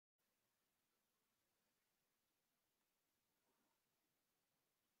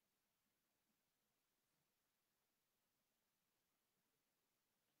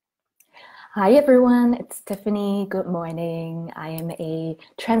Hi everyone, it's Tiffany. Good morning. I am a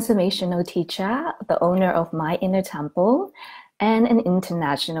transformational teacher, the owner of My Inner Temple, and an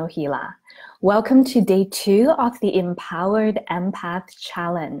international healer. Welcome to day 2 of the Empowered Empath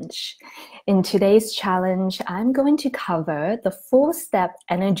Challenge. In today's challenge, I'm going to cover the 4-step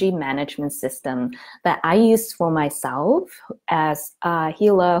energy management system that I use for myself as a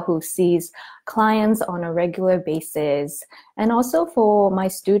healer who sees clients on a regular basis, and also for my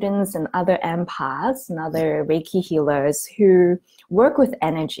students and other empaths and other Reiki healers who work with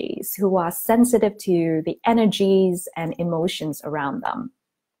energies, who are sensitive to the energies and emotions around them.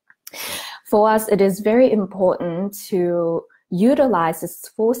 For us, it is very important to utilize this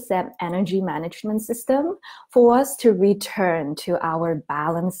 4-step energy management system for us to return to our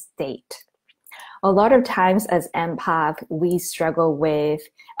balanced state. A lot of times as empath, we struggle with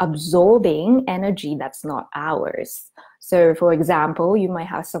absorbing energy that's not ours. So for example, you might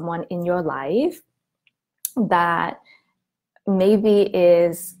have someone in your life that maybe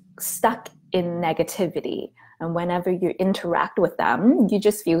is stuck in negativity. And whenever you interact with them, you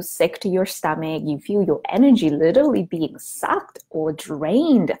just feel sick to your stomach. You feel your energy literally being sucked or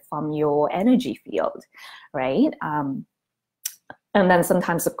drained from your energy field, right? And then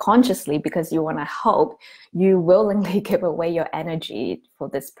sometimes subconsciously, because you want to help, you willingly give away your energy for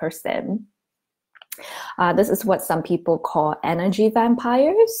this person. This is what some people call energy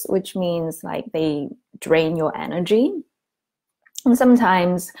vampires, which means like they drain your energy. And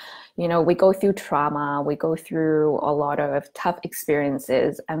sometimes, you know, we go through trauma, we go through a lot of tough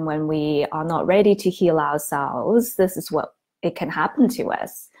experiences, and when we are not ready to heal ourselves, this is what it can happen to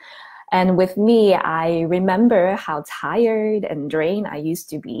us. And with me, I remember how tired and drained I used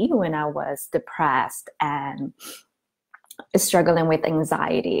to be when I was depressed and struggling with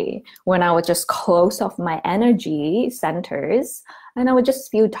anxiety, when I would just close off my energy centers and I would just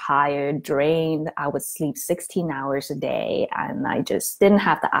feel tired, drained. I would sleep 16 hours a day and I just didn't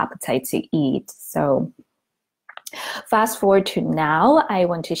have the appetite to eat. So fast forward to now, I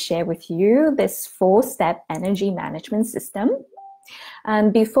want to share with you this 4-step energy management system.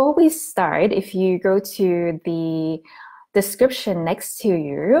 And before we start, if you go to the description next to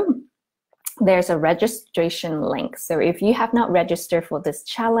you, there's a registration link. So if you have not registered for this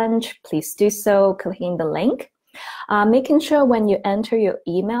challenge, please do so, clicking the link. Making sure when you enter your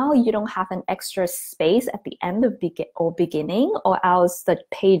email, you don't have an extra space at the end of beginning, or else the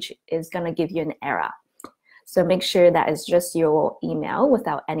page is going to give you an error. So make sure that it's just your email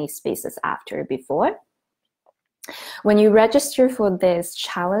without any spaces after or before. When you register for this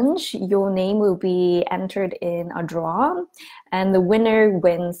challenge, your name will be entered in a draw, and the winner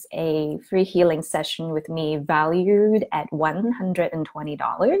wins a free healing session with me valued at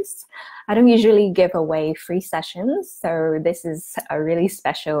 $120. I don't usually give away free sessions, so this is a really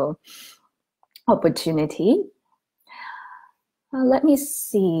special opportunity. Let me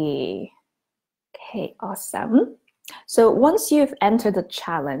see. Okay, awesome. So once you've entered the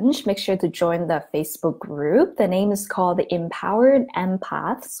challenge, make sure to join the Facebook group. The name is called the Empowered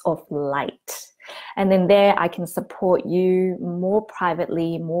Empaths of Light. And in there, I can support you more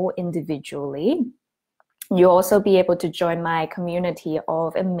privately, more individually. You'll also be able to join my community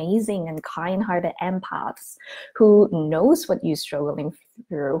of amazing and kind-hearted empaths who knows what you're struggling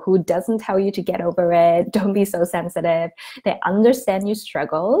through, who doesn't tell you to get over it, don't be so sensitive. They understand your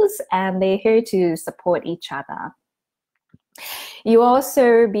struggles and they're here to support each other. You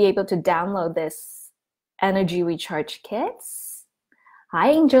also be able to download this energy recharge kits.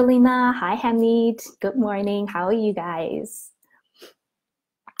 Hi, Angelina. Hi, Hamid. Good morning. How are you guys?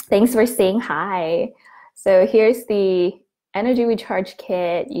 Thanks for saying hi. So here's the energy recharge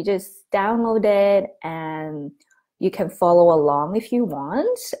kit. You just download it and you can follow along if you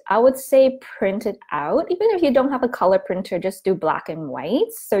want. I would say print it out. Even if you don't have a color printer, just do black and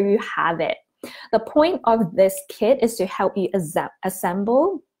white so you have it. The point of this kit is to help you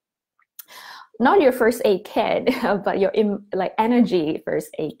assemble not your first aid kit, but your energy first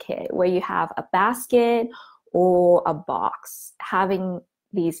aid kit, where you have a basket or a box, having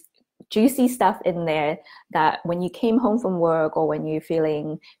these juicy stuff in there that when you came home from work or when you're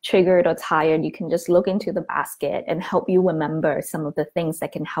feeling triggered or tired, you can just look into the basket and help you remember some of the things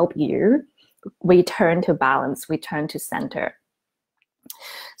that can help you return to balance, return to center.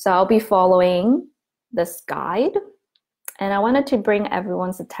 So I'll be following this guide, and I wanted to bring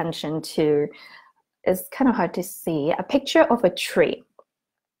everyone's attention to, it's kind of hard to see, a picture of a tree.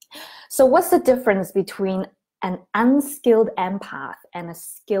 So what's the difference between an unskilled empath and a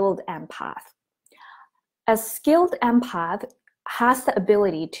skilled empath? A skilled empath has the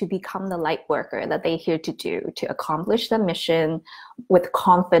ability to become the light worker that they're here to do, to accomplish the mission with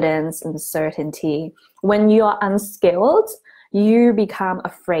confidence and certainty. When you are unskilled, you become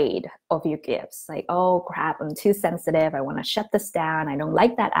afraid of your gifts. Like, oh crap, I'm too sensitive. I want to shut this down. I don't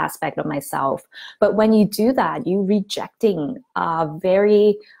like that aspect of myself. But when you do that, you're rejecting a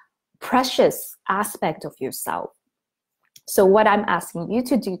very precious aspect of yourself. So what I'm asking you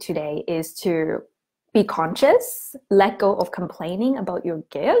to do today is to be conscious, let go of complaining about your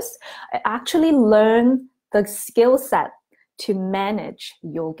gifts, actually learn the skill set to manage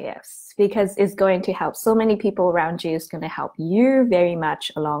your gifts, because it's going to help so many people around you. It's going to help you very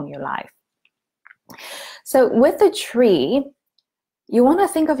much along your life. So with the tree, you want to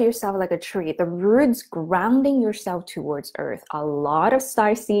think of yourself like a tree, the roots grounding yourself towards earth. A lot of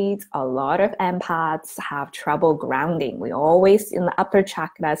starseeds, a lot of empaths have trouble grounding. We're always in the upper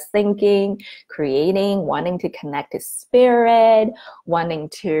chakras thinking, creating, wanting to connect to spirit, wanting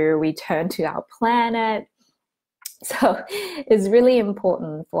to return to our planet. So it's really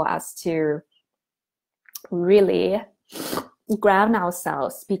important for us to really ground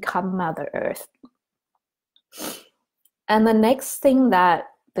ourselves, become Mother Earth. And the next thing that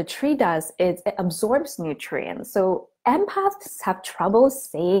the tree does is it absorbs nutrients. So empaths have trouble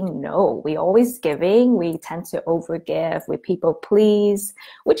saying no. We're always giving. We tend to overgive. We people please,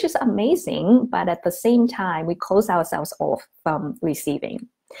 which is amazing. But at the same time, we close ourselves off from receiving.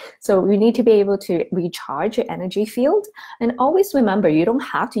 So you need to be able to recharge your energy field. And always remember, you don't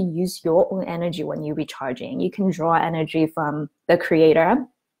have to use your own energy when you're recharging. You can draw energy from the Creator,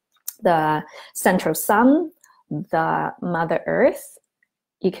 the central sun, the Mother Earth.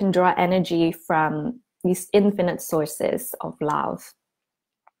 You can draw energy from these infinite sources of love.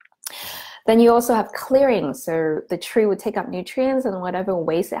 Then you also have clearing. So the tree would take up nutrients, and whatever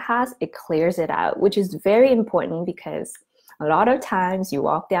waste it has, it clears it out, which is very important, because a lot of times you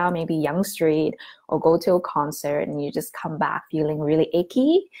walk down maybe Yonge Street or go to a concert and you just come back feeling really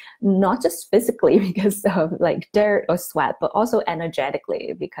achy, not just physically because of like dirt or sweat, but also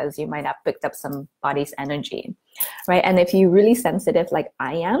energetically because you might have picked up somebody's energy, right? And if you're really sensitive like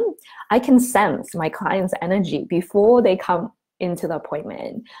I am, I can sense my client's energy before they come into the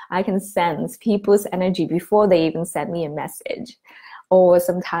appointment. I can sense people's energy before they even send me a message. Or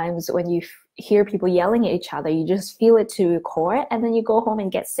sometimes when you hear people yelling at each other, you just feel it to your core, and then you go home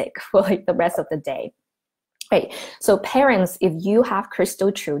and get sick for like the rest of the day. Right. So parents, if you have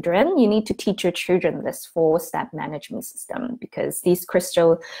crystal children, you need to teach your children this 4-step management system, because these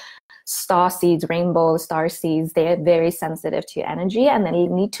crystal star seeds, rainbow star seeds, they're very sensitive to energy, and then you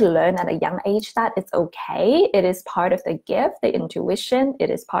need to learn at a young age that it's okay. It is part of the gift, the intuition. It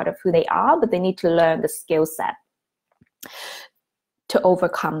is part of who they are, but they need to learn the skill set to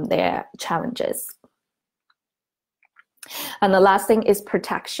overcome their challenges. And the last thing is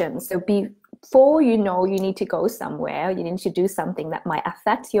protection. So before you know you need to go somewhere, you need to do something that might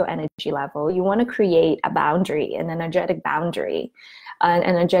affect your energy level, you want to create a boundary, an energetic boundary, an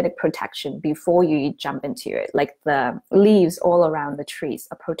energetic protection before you jump into it, like the leaves all around the trees,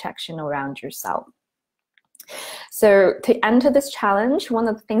 a protection around yourself. So to enter this challenge, one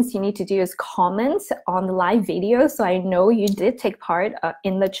of the things you need to do is comment on the live video, so I know you did take part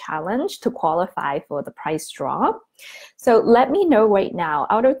in the challenge to qualify for the prize draw. So let me know right now,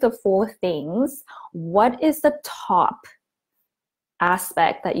 out of the 4 things, what is the top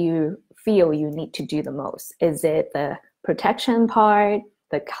aspect that you feel you need to do the most? Is it the protection part,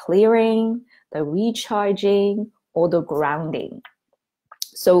 the clearing, the recharging, or the grounding?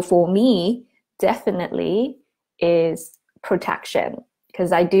 So for me, definitely is protection,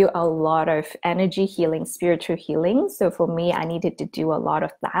 because I do a lot of energy healing, spiritual healing. So for me, I needed to do a lot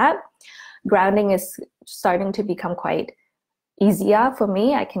of that. Grounding is starting to become quite easier for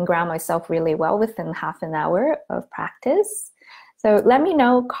me. I can ground myself really well within half an hour of practice. So let me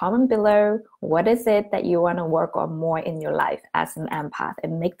know, comment below, what is it that you want to work on more in your life as an empath,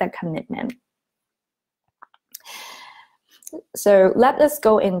 and make that commitment. So let us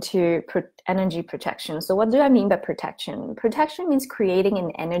go into energy protection. So what do I mean by protection? Protection means creating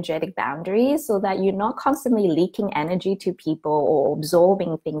an energetic boundary so that you're not constantly leaking energy to people or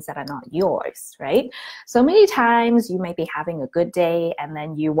absorbing things that are not yours, right? So many times you might be having a good day, and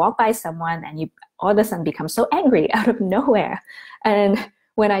then you walk by someone and you all of a sudden become so angry out of nowhere. And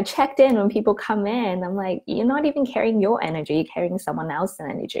when I checked in, when people come in, I'm like, you're not even carrying your energy, you're carrying someone else's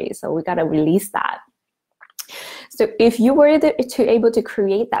energy. So we got to release that. So if you were able to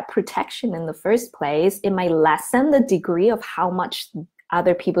create that protection in the first place, it might lessen the degree of how much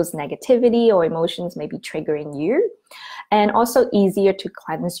other people's negativity or emotions may be triggering you, and also easier to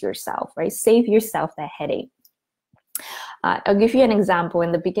cleanse yourself, right? Save yourself that headache. I'll give you an example.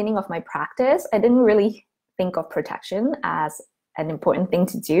 In the beginning of my practice, I didn't really think of protection as an important thing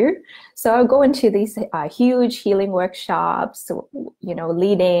to do. So I'll go into these huge healing workshops, you know,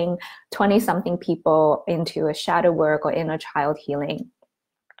 leading 20-something people into a shadow work or inner child healing.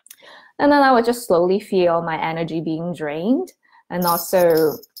 And then I would just slowly feel my energy being drained. And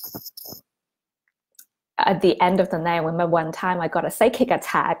also at the end of the night, I remember one time I got a psychic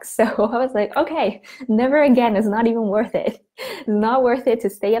attack. So I was like, okay, never again. It's not even worth it. It's not worth it to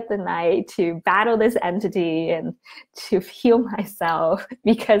stay up the night, to battle this entity and to heal myself,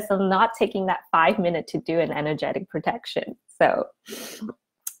 because I'm not taking that 5 minutes to do an energetic protection. So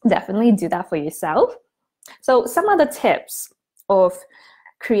definitely do that for yourself. So some of the tips of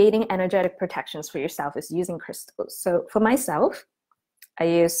creating energetic protections for yourself is using crystals. So for myself, I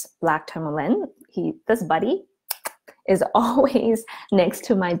use black tourmaline. This buddy is always next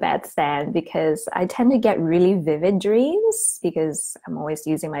to my bedstand because I tend to get really vivid dreams because I'm always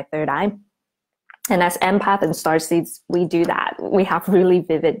using my third eye. And as empath and starseeds, we do that. We have really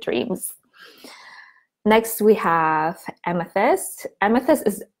vivid dreams. Next, we have amethyst. Amethyst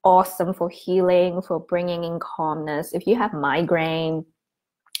is awesome for healing, for bringing in calmness. If you have migraine,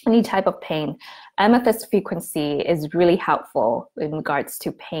 any type of pain, amethyst frequency is really helpful in regards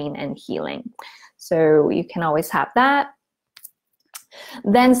to pain and healing. So you can always have that.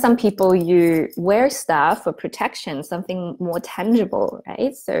 Then some people, you wear stuff for protection, something more tangible,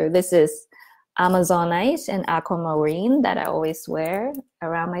 right? So this is Amazonite and aquamarine that I always wear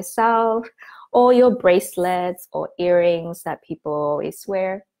around myself, or your bracelets or earrings that people always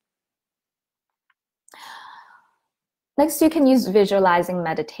wear. Next, you can use visualizing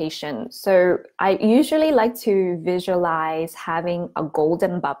meditation. So I usually like to visualize having a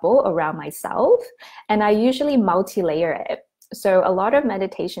golden bubble around myself, and I usually multi-layer it. So a lot of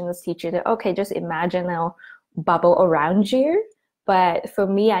meditations teach you that, okay, just imagine a bubble around you. But for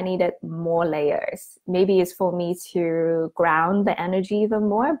me, I needed more layers. Maybe it's for me to ground the energy even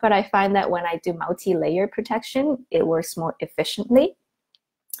more, but I find that when I do multi-layer protection, it works more efficiently.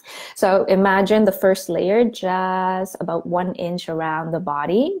 So imagine the first layer just about 1 inch around the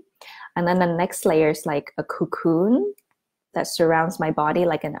body. And then the next layer is like a cocoon that surrounds my body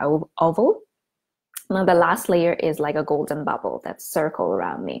like an oval. And then the last layer is like a golden bubble that circle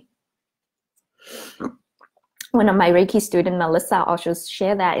around me. One of my Reiki student, Melissa, also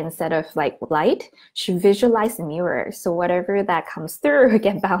share that instead of like light, she visualized a mirror. So whatever that comes through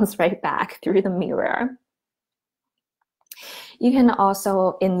get bounced right back through the mirror. You can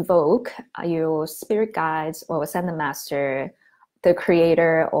also invoke your spirit guides or ascended master, the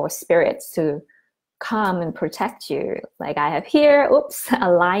creator or spirits to come and protect you. Like I have here,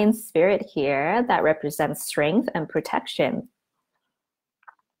 a lion spirit here that represents strength and protection.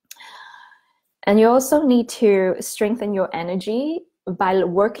 And you also need to strengthen your energy by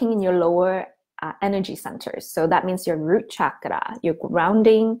working in your lower energy centers. So that means your root chakra, your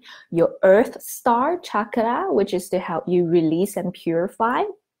grounding, your earth star chakra, which is to help you release and purify.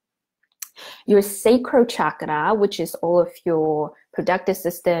 Your sacral chakra, which is all of your productive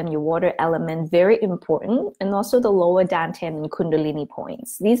system, your water element, very important. And also the lower dantian and kundalini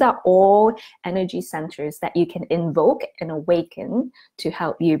points. These are all energy centers that you can invoke and awaken to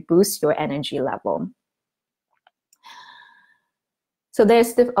help you boost your energy level. So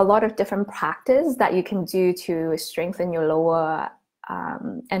there's a lot of different practice that you can do to strengthen your lower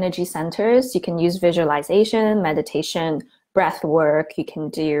energy centers. You can use visualization, meditation, breath work. You can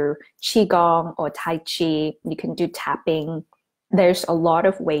do qigong or tai chi. You can do tapping. There's a lot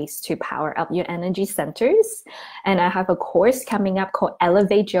of ways to power up your energy centers. And I have a course coming up called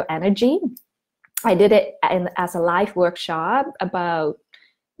Elevate Your Energy. I did it as a live workshop about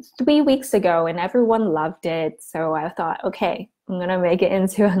 3 weeks ago, and everyone loved it. So I thought, okay, I'm going to make it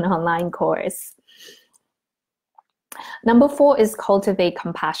into an online course. Number 4 is cultivate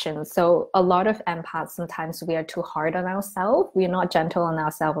compassion. So a lot of empaths, sometimes we are too hard on ourselves. We're not gentle on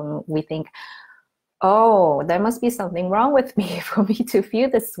ourselves, and we think, oh, there must be something wrong with me for me to feel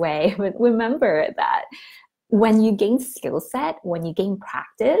this way. But remember that when you gain skill set, when you gain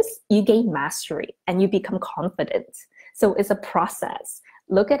practice, you gain mastery and you become confident. So it's a process.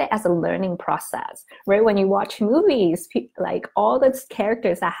 Look at it as a learning process, right? When you watch movies, like all those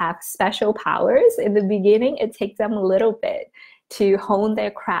characters that have special powers in the beginning, it takes them a little bit to hone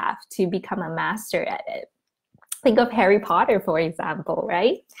their craft, to become a master at it. Think of Harry Potter, for example,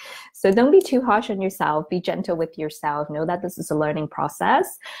 right? So don't be too harsh on yourself. Be gentle with yourself. Know that this is a learning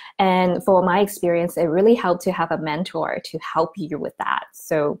process. And for my experience, it really helped to have a mentor to help you with that.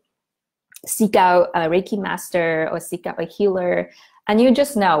 So seek out a Reiki master or seek out a healer And you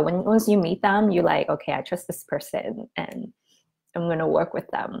just know once you meet them, you're like, okay, I trust this person and I'm going to work with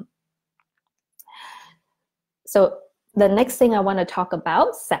them. So the next thing I want to talk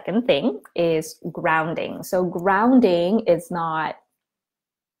about, second thing, is grounding. So grounding is not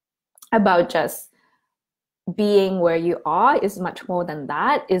about just being where you are, is much more than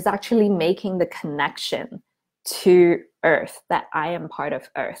that. Is actually making the connection to Earth, that I am part of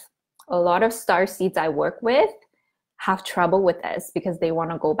Earth. A lot of starseeds I work with have trouble with this because they want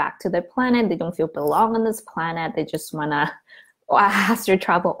to go back to their planet. They don't feel belong on this planet. They just want to astral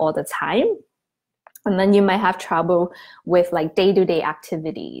travel all the time. And then you might have trouble with like day-to-day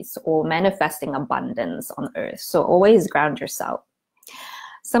activities or manifesting abundance on Earth. So always ground yourself.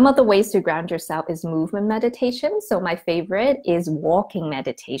 Some of the ways to ground yourself is movement meditation. So my favorite is walking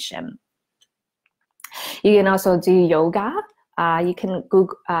meditation. You can also do yoga. You can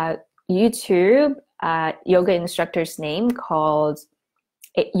Google YouTube yoga instructor's name called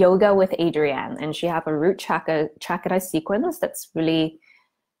Yoga with Adrienne, and she have a root chakra sequence that's really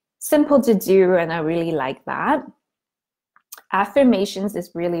simple to do, and I really like that. Affirmations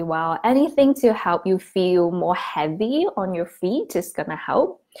is really well. Anything to help you feel more heavy on your feet is gonna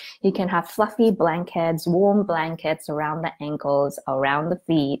help. You can have fluffy blankets, warm blankets around the ankles, around the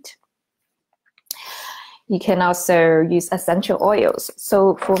feet. You can also use essential oils.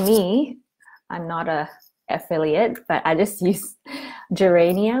 So for me, I'm not an affiliate, but I just use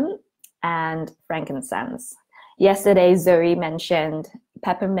geranium and frankincense. Yesterday, Zoe mentioned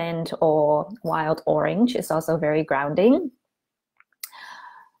peppermint or wild orange is also very grounding.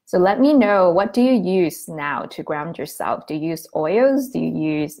 So let me know, what do you use now to ground yourself? Do you use oils? Do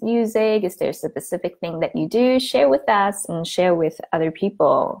you use music? Is there a specific thing that you do? Share with us and share with other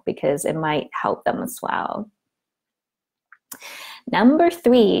people because it might help them as well. Number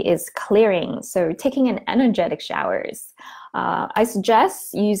 3 is clearing. So taking an energetic showers. I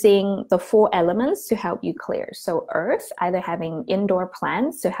suggest using the 4 elements to help you clear. So earth, either having indoor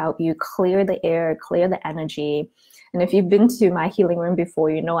plants to help you clear the air, clear the energy. And if you've been to my healing room before,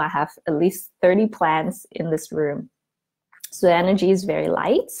 you know I have at least 30 plants in this room. So the energy is very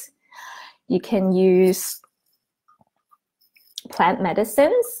light. You can use plant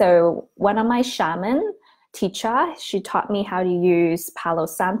medicine. So one of my shaman teacher, she taught me how to use Palo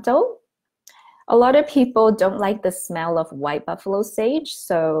Santo. A lot of people don't like the smell of white buffalo sage,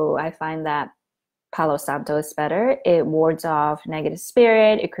 so I find that Palo Santo is better. It wards off negative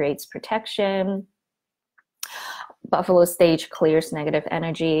spirit, it creates protection. Buffalo sage clears negative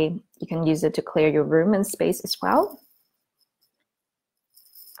energy. You can use it to clear your room and space as well.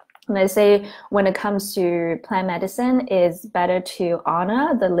 And I say when it comes to plant medicine, it's better to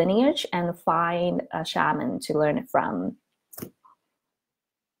honor the lineage and find a shaman to learn it from.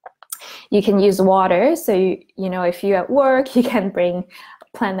 You can use water. So, you know, if you're at work, you can bring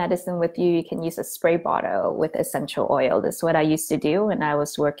plant medicine with you. You can use a spray bottle with essential oil. That's what I used to do when I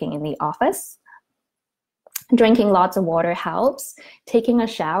was working in the office. Drinking lots of water helps. Taking a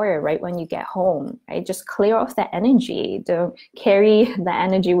shower right when you get home, right? Just clear off the energy. Don't carry the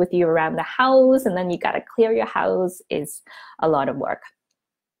energy with you around the house, and then you gotta clear your house. Is a lot of work.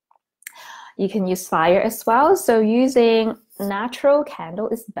 You can use fire as well. So using natural candle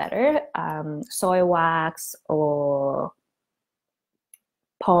is better. Soy wax or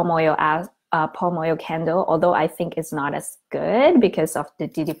palm oil candle, although I think it's not as good because of the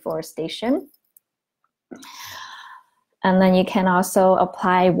deforestation. And then you can also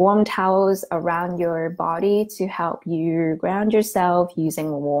apply warm towels around your body to help you ground yourself using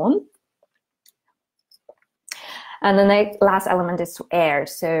warmth. And the last element is air.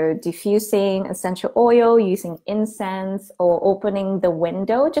 So diffusing essential oil, using incense, or opening the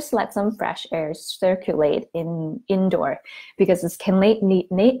window, just let some fresh air circulate indoor. Because as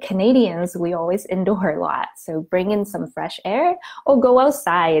Canadians, we always indoor a lot. So bring in some fresh air or go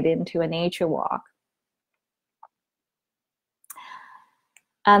outside into a nature walk.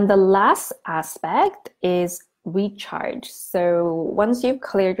 And the last aspect is recharge. So once you've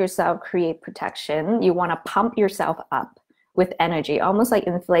cleared yourself, create protection, you want to pump yourself up with energy, almost like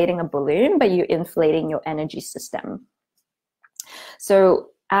inflating a balloon, but you're inflating your energy system. So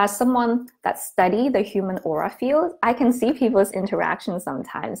as someone that studies the human aura field, I can see people's interactions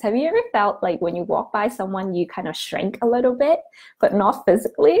sometimes. Have you ever felt like when you walk by someone, you kind of shrink a little bit, but not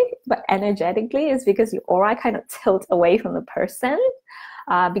physically, but energetically? It's because your aura kind of tilts away from the person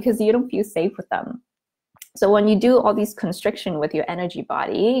because you don't feel safe with them. So when you do all these constriction with your energy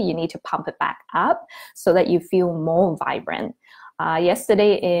body, you need to pump it back up so that you feel more vibrant.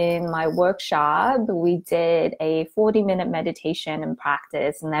 Yesterday in my workshop, we did a 40-minute meditation and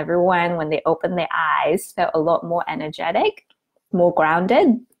practice, and everyone, when they opened their eyes, felt a lot more energetic. more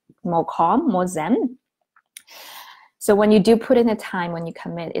grounded, more calm, more zen. So when you do put in the time, when you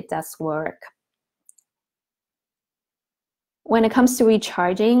commit, it does work. When it comes to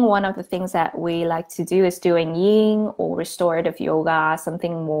recharging, one of the things that we like to do is doing yin or restorative yoga,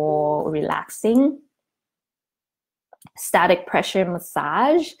 something more relaxing. Static pressure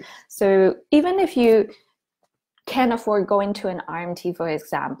massage. So even if you can't afford going to an RMT, for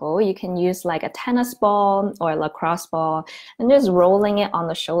example, you can use like a tennis ball or a lacrosse ball and just rolling it on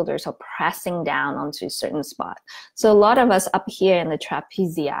the shoulders or pressing down onto a certain spot. So a lot of us up here in the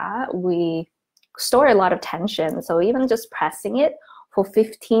trapezia, we store a lot of tension. So even just pressing it for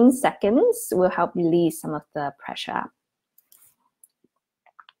 15 seconds will help release some of the pressure.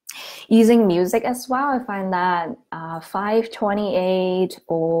 Using music as well, I find that 528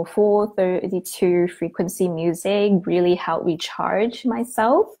 or 432 frequency music really help recharge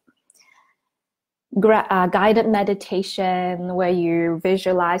myself. Guided meditation where you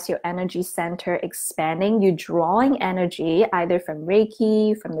visualize your energy center expanding, you drawing energy either from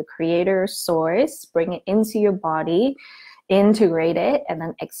Reiki, from the creator source, bring it into your body, integrate it, and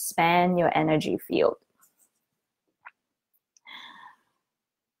then expand your energy field.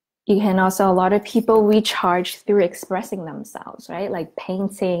 You can also, a lot of people recharge through expressing themselves, right? Like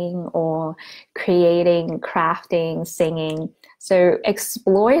painting or creating, crafting, singing. So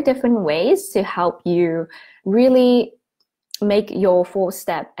explore different ways to help you really make your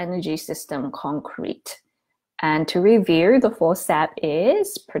 4-step energy system concrete. And to review, the 4-step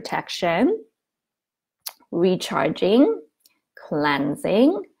is protection, recharging,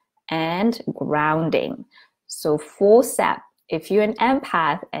 cleansing, and grounding. So 4-step. If you're an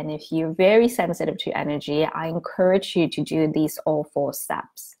empath and if you're very sensitive to energy, I encourage you to do these all 4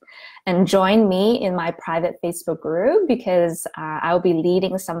 steps. And join me in my private Facebook group because I'll be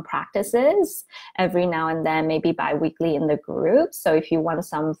leading some practices every now and then, maybe bi-weekly in the group. So if you want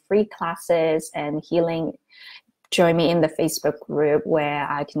some free classes and healing, join me in the Facebook group where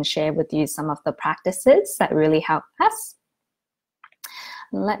I can share with you some of the practices that really help us.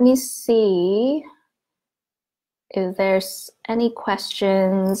 Let me see if there's any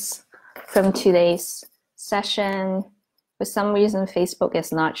questions from today's session. For some reason, Facebook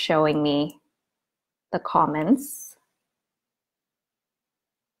is not showing me the comments.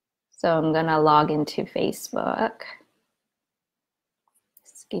 So I'm gonna log into Facebook.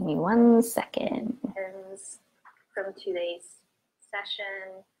 Just give me 1 second. From today's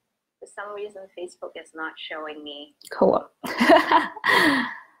session, for some reason, Facebook is not showing me. Cool.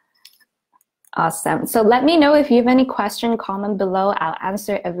 Awesome. So let me know if you have any question, comment below. I'll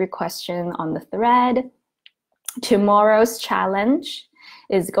answer every question on the thread. Tomorrow's challenge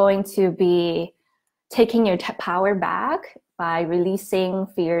is going to be taking your power back by releasing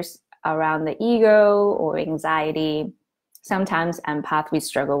fears around the ego or anxiety. Sometimes empath, we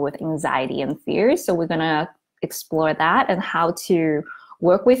struggle with anxiety and fears. So we're going to explore that and how to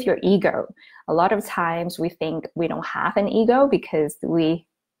work with your ego. A lot of times we think we don't have an ego because we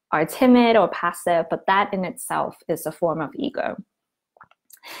are timid or passive, but that in itself is a form of ego.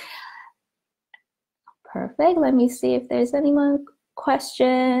 Perfect. Let me see if there's any more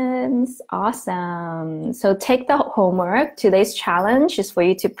questions. Awesome. So take the homework. Today's challenge is for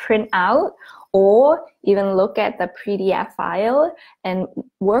you to print out or even look at the PDF file and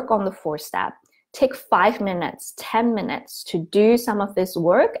work on the 4-step. Take 5 minutes, 10 minutes to do some of this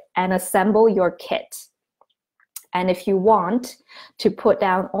work and assemble your kit. And if you want to put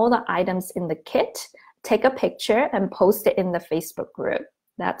down all the items in the kit, take a picture and post it in the Facebook group.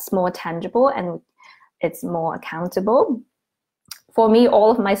 That's more tangible and it's more accountable. For me,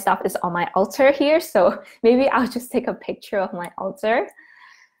 all of my stuff is on my altar here, so maybe I'll just take a picture of my altar.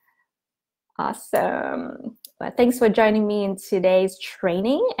 Awesome. Well, thanks for joining me in today's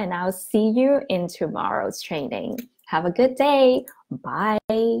training, and I'll see you in tomorrow's training. Have a good day. Bye.